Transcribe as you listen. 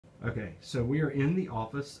Okay, so we are in the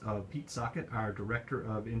office of Pete Sockett, our Director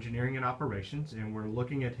of Engineering and Operations, and we're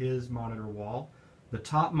looking at his monitor wall. The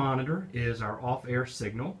top monitor is our off-air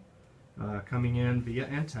signal coming in via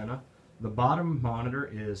antenna. The bottom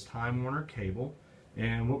monitor is Time Warner cable,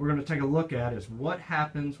 and what we're going to take a look at is what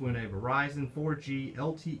happens when a Verizon 4G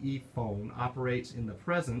LTE phone operates in the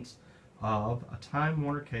presence of a Time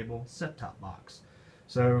Warner cable set-top box.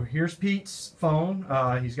 So here's Pete's phone.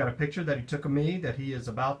 He's got a picture that he took of me that he is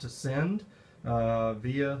about to send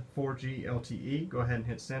via 4G LTE. Go ahead and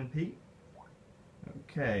hit send, Pete.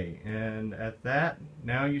 Okay, and at that,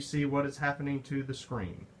 now you see what is happening to the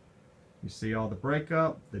screen. You see all the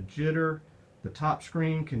breakup, the jitter. The top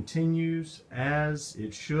screen continues as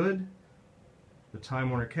it should. The Time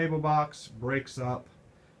Warner cable box breaks up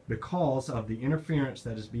because of the interference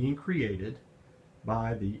that is being created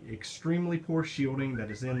by the extremely poor shielding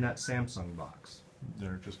that is in that Samsung box.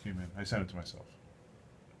 There, it just came in. I sent it to myself.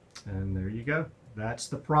 And there you go. That's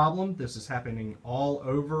the problem. This is happening all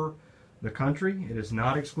over the country. It is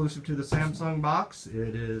not exclusive to the Samsung box.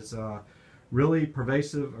 It is really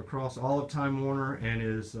pervasive across all of Time Warner and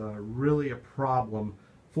is really a problem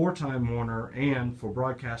for Time Warner and for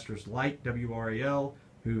broadcasters like WRAL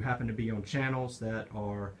who happen to be on channels that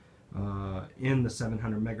are in the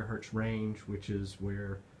 700 megahertz range, which is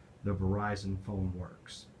where the Verizon phone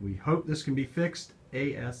works. We hope this can be fixed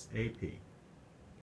ASAP.